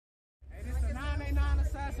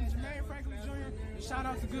Shout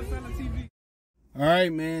out to Goodfella TV. All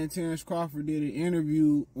right, man. Terence Crawford did an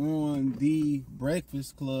interview on the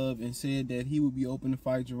Breakfast Club and said that he would be open to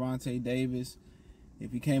fight Gervonta Davis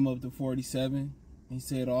if he came up to 47. He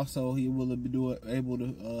said also he will be able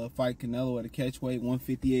to fight Canelo at a catchweight,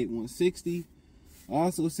 158, 160.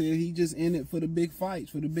 Also said he just in it for the big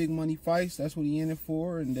fights, for the big money fights. That's what he in it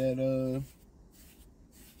for, and that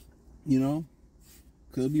you know,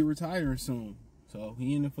 could be retiring soon. So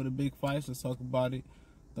he in it for the big fights. Let's talk about it.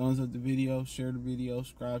 Thumbs up the video, share the video,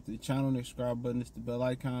 subscribe to the channel. The subscribe button is the bell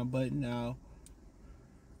icon button. Now,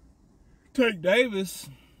 Tank Davis,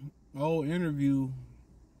 old interview,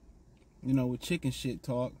 you know, with chicken shit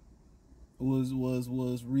talk, was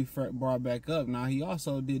brought back up. Now he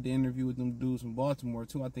also did the interview with them dudes from Baltimore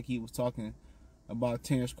too. I think he was talking about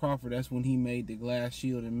Terence Crawford. That's when he made the glass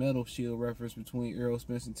shield and metal shield reference between Errol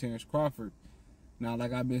Spence and Terence Crawford. Now,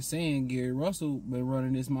 like I've been saying, Gary Russell been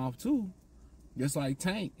running his mouth too, just like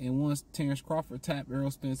Tank. And once Terence Crawford tapped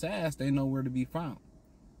Errol Spence's ass, they know where to be found.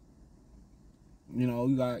 You know,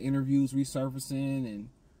 you got interviews resurfacing, and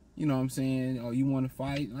you know what I'm saying, oh, you want to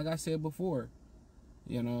fight? Like I said before,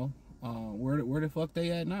 you know, where the fuck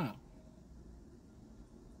they at now?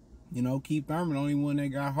 You know, Keith Thurman, the only one that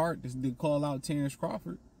got heart to call out Terence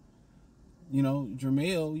Crawford. You know,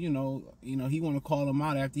 Jermell, you know, he want to call him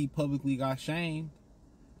out after he publicly got shamed,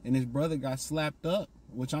 and his brother got slapped up,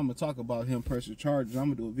 which I'm gonna talk about him pressing charges.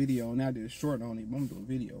 I'm gonna do a video on that. I did a short on it, but I'm gonna do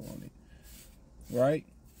a video on it, right?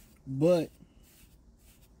 But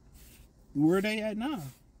where they at now?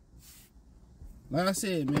 Like I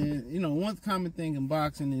said, man, you know, one common thing in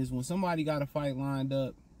boxing is when somebody got a fight lined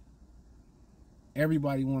up,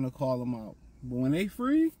 everybody want to call them out. But when they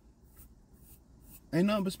free, ain't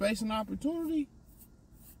nothing but space and opportunity.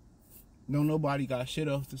 Don't nobody got shit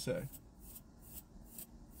else to say.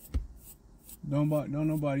 Don't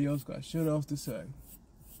nobody else got shit else to say.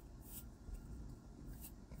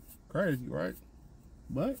 Crazy, right?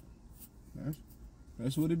 But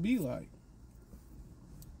that's what it be like.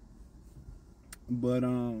 But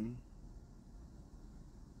I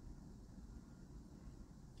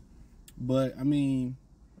mean,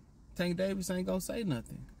 Tank Davis ain't gonna say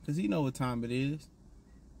nothing, cause he know what time it is.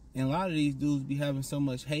 And a lot of these dudes be having so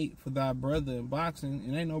much hate for thy brother in boxing,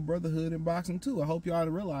 and ain't no brotherhood in boxing too. I hope y'all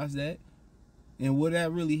realize that. And what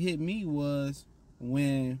that really hit me was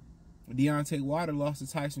when Deontay Wilder lost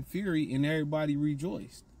to Tyson Fury and everybody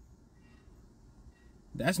rejoiced.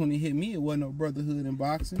 That's when it hit me. It wasn't no brotherhood in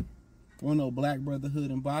boxing. There wasn't no black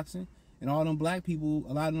brotherhood in boxing. And all them black people,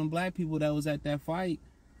 a lot of them black people that was at that fight,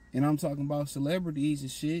 and I'm talking about celebrities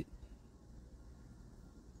and shit,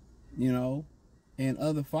 you know, and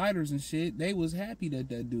other fighters and shit, they was happy that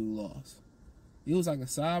that dude lost. It was like a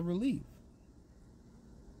sigh of relief.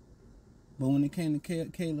 But when it came to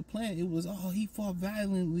Caleb Plant, it was, oh, he fought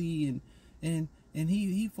violently and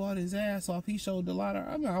he fought his ass off. He showed a lot of,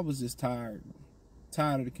 I mean, I was just tired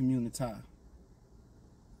of the community.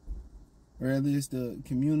 Whether it's the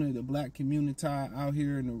community, the black community out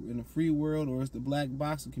here in the free world, or it's the black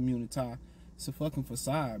boxing community, it's a fucking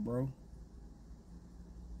facade, bro.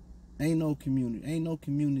 Ain't no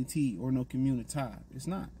community or no community. It's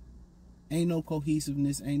not. Ain't no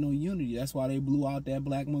cohesiveness, ain't no unity. That's why they blew out that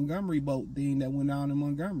Black Montgomery boat thing that went down in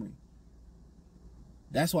Montgomery.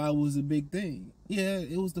 That's why it was a big thing. Yeah,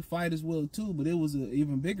 it was the fight as well too, but it was an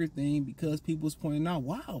even bigger thing because people was pointing out,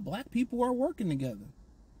 wow, black people are working together.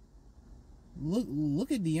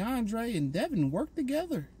 Look at DeAndre and Devin work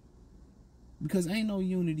together. Because ain't no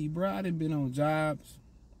unity, bro. I done been on jobs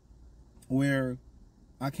where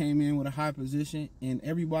I came in with a high position and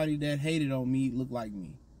everybody that hated on me looked like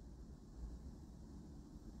me.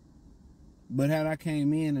 But had I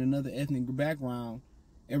came in another ethnic background,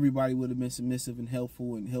 everybody would have been submissive and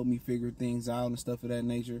helpful and helped me figure things out and stuff of that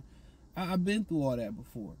nature. I've been through all that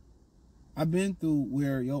before. I've been through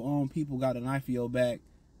where your own people got a knife in your back,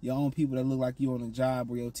 your own people that look like you on a job,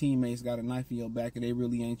 where your teammates got a knife in your back and they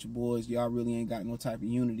really ain't your boys. Y'all really ain't got no type of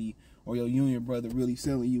unity, or your union brother really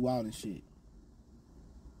selling you out and shit.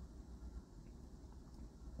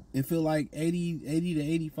 It feel like 80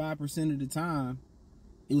 to 85% of the time,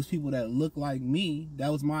 it was people that looked like me. That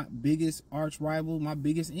was my biggest arch rival, my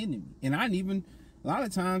biggest enemy. And I didn't even, a lot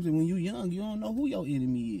of times when you young, you don't know who your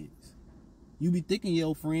enemy is. You be thinking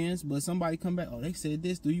your friends, but somebody come back, oh, they said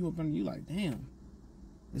this, do you up and you like, damn,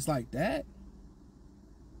 it's like that?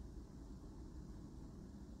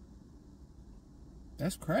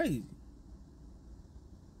 That's crazy.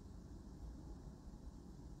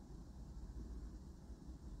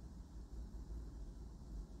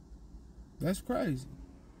 That's crazy.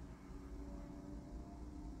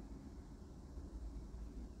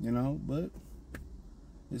 You know, but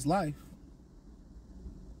it's life.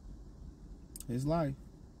 It's life.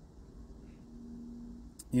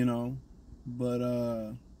 You know,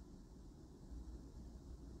 but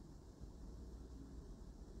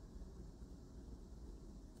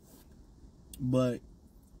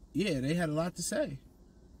yeah, they had a lot to say.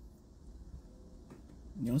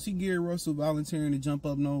 You don't see Gary Russell volunteering to jump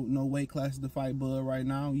up no weight classes to fight Bud right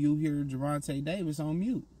now. You hear Gervonta Davis on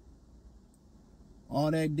mute.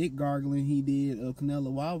 All that dick gargling he did of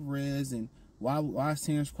Canelo Alvarez, and why is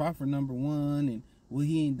Terence Crawford #1, and what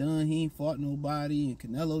he ain't done, he ain't fought nobody, and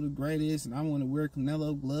Canelo the greatest, and I want to wear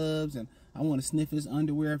Canelo gloves, and I want to sniff his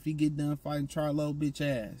underwear if he get done fighting Charlo bitch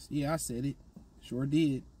ass. Yeah, I said it. Sure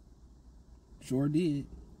did. Sure did.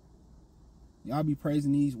 Y'all be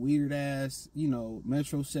praising these weird ass, you know,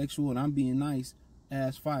 metrosexual, and I'm being nice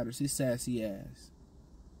ass fighters, his sassy ass.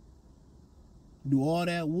 Do all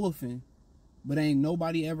that woofing, but ain't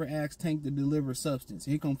nobody ever asked Tank to deliver substance.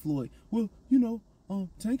 Here come Floyd. Well, you know,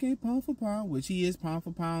 Tank ain't pound for pound, which he is pound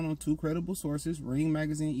for pound on 2 credible sources, Ring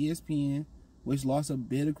Magazine, ESPN, which lost a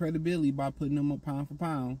bit of credibility by putting him up pound for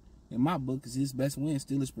pound. In my book, is his best win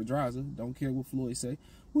still is Pedraza. Don't care what Floyd say.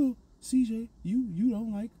 Well, CJ, you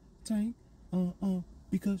don't like Tank,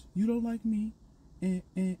 because you don't like me, and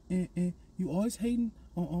you always hating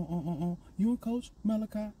on you and Coach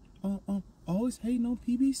Malachi, always hating on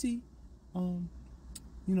PBC. You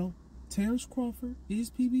know, Terence Crawford is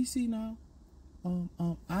PBC now.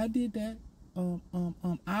 I did that.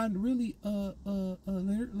 I really,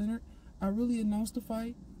 Leonard, I really announced the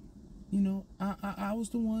fight. You know, I was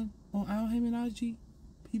the one on Al Heyman IG,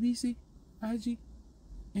 PBC, IG,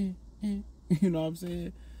 and you know what I'm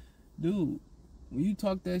saying? Dude, when you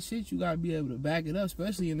talk that shit, you gotta be able to back it up,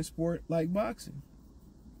 especially in a sport like boxing.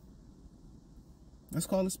 Let's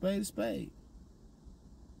call a spade a spade.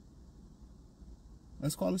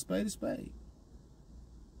 Let's call a spade a spade.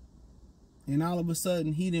 And all of a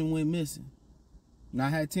sudden, he didn't went missing. Now,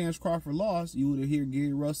 had Terence Crawford lost, you would have heard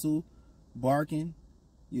Gary Russell barking.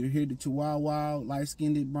 You'd have heard the Chihuahua,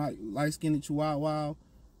 light-skinned Chihuahua,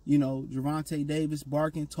 you know, Gervonta Davis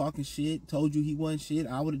barking, talking shit, told you he wasn't shit.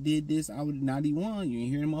 I would have did this. I would have not he won. You ain't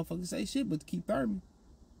hearing motherfuckers say shit, but to keep Thurman.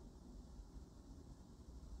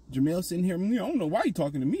 Jamel sitting here, I don't know why you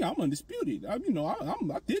talking to me. I'm undisputed. I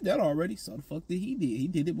did that already. So the fuck did he did? He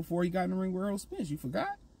did it before he got in the ring with Earl Spence. You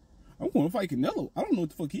forgot? I'm going to fight Canelo. I don't know what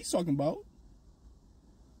the fuck he's talking about.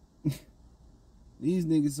 These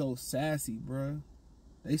niggas so sassy, bruh.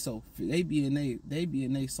 They be in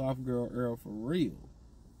they soft girl Earl for real.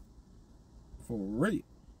 For real.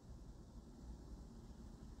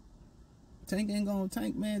 Tank ain't gonna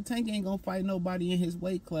fight nobody in his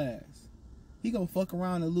weight class. He gonna fuck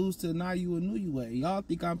around and lose to Nayu Inoue. Y'all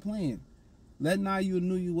think I'm playing. Let Nayu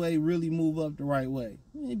Inoue really move up the right way.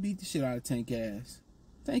 He ain't beat the shit out of Tank ass.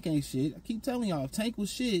 Tank ain't shit. I keep telling y'all, if Tank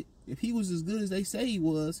was shit, if he was as good as they say he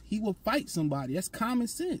was, he would fight somebody. That's common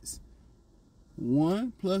sense.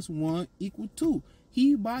 1 + 1 = 2.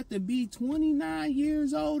 He about to be 29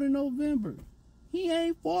 years old in November. He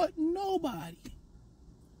ain't fought nobody.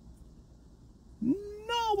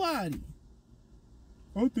 Nobody.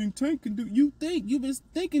 I think Tank can do. You think you've been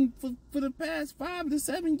thinking for the past 5 to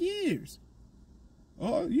 7 years.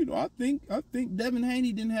 You know, I think Devin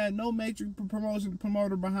Haney didn't have no major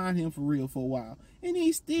promoter behind him for real for a while, and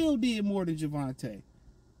he still did more than Gervonta.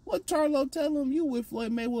 What Charlo tell him? You with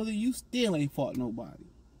Floyd Mayweather, you still ain't fought nobody,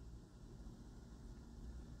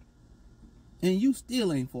 and you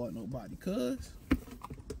still ain't fought nobody, cuz.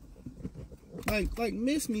 Like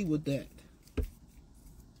miss me with that.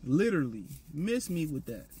 Literally, miss me with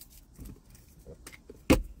that.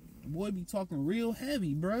 Boy be talking real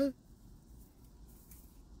heavy, bruh.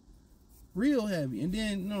 Real heavy. And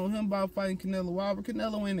then, you know, him about fighting Canelo Alvarez.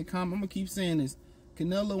 Canelo ain't I'm going to keep saying this.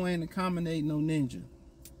 Canelo ain't accommodating no ninja.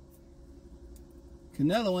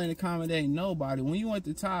 Canelo ain't accommodating nobody. When you at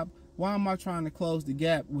the top, why am I trying to close the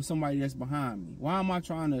gap with somebody that's behind me? Why am I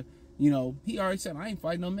trying to, you know, he already said I ain't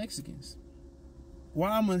fighting no Mexicans.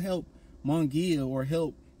 Why am I going to help Munguia or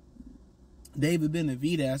help David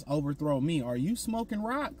Benavidez overthrow me? Are you smoking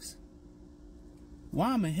rocks?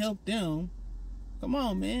 Why am I going to help them? Come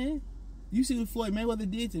on, man. You see what Floyd Mayweather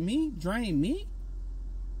did to me? Drain me?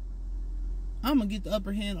 I'm going to get the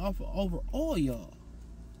upper hand over all y'all.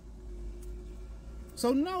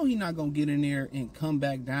 So no, he not going to get in there and come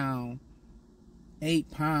back down 8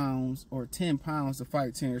 pounds or 10 pounds to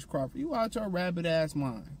fight Terence Crawford. You out your rabbit ass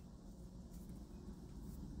mind.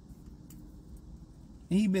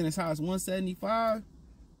 And he been as high as 175.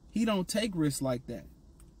 He don't take risks like that.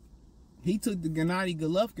 He took the Gennady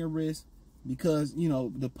Golovkin risk because, you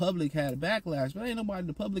know, the public had a backlash, but ain't nobody,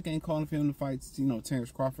 the public ain't calling for him to fight, you know,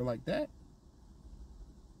 Terence Crawford like that.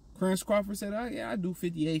 Terence Crawford said, oh, yeah, I do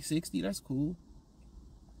 58, 60, that's cool.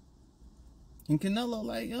 And Canelo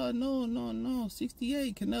like, oh, no,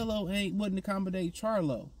 68. Canelo wouldn't accommodate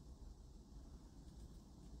Charlo.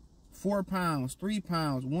 4 pounds, 3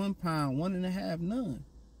 pounds, 1 pound, 1.5, none.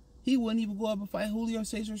 He wouldn't even go up and fight Julio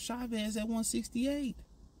Cesar Chavez at 168,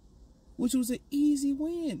 which was an easy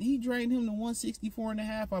win. He drained him to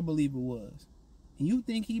 164.5, I believe it was. And you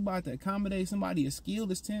think he about to accommodate somebody as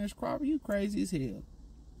skilled as Terence Crawford? You crazy as hell.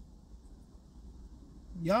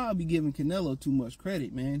 Y'all be giving Canelo too much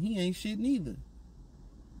credit, man. He ain't shit neither.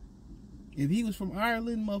 If he was from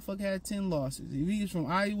Ireland, motherfucker had 10 losses. If he was from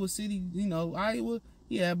Iowa City, you know, Iowa,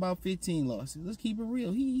 he had about 15 losses. Let's keep it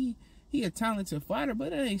real. He a talented fighter,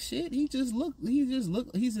 but that ain't shit. He's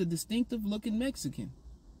a distinctive looking Mexican.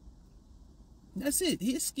 That's it.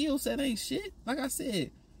 His skill set ain't shit. Like I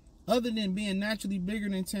said, other than being naturally bigger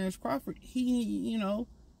than Terence Crawford, he don't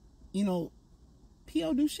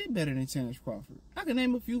do shit better than Terence Crawford. I can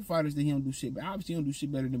name a few fighters that he don't do shit, but obviously he don't do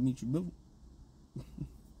shit better than Dimitri Bivol.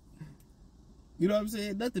 You know what I'm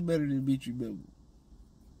saying? Nothing better than Dimitri Bivol.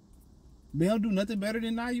 They don't do nothing better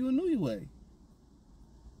than Nayu Inoue.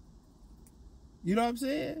 You know what I'm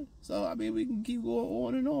saying? So, I mean, we can keep going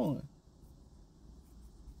on and on.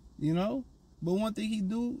 You know? But one thing he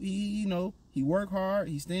do, he work hard.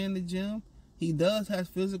 He stay in the gym. He does have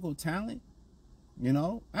physical talent. You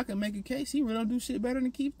know? I can make a case he really don't do shit better than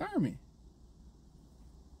Keith Thurman.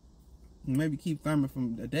 Maybe Keith Thurman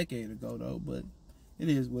from a decade ago, though. But it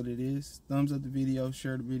is what it is. Thumbs up the video.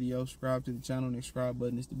 Share the video. Subscribe to the channel. The subscribe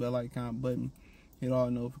button is the bell icon button. Hit all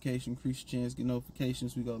notifications, increase your chance, get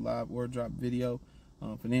notifications. We go live or drop video.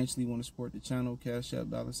 Financially, want to support the channel. Cash App,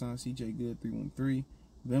 $CJGood313.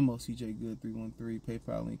 Venmo, CJGood313.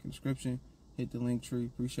 PayPal link in the description. Hit the link tree.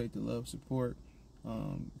 Appreciate the love, support. You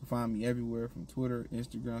can find me everywhere from Twitter,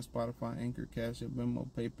 Instagram, Spotify, Anchor, Cash App, Venmo,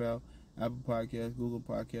 PayPal, Apple Podcasts, Google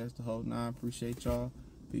Podcasts, the whole nine. Appreciate y'all.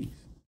 Peace.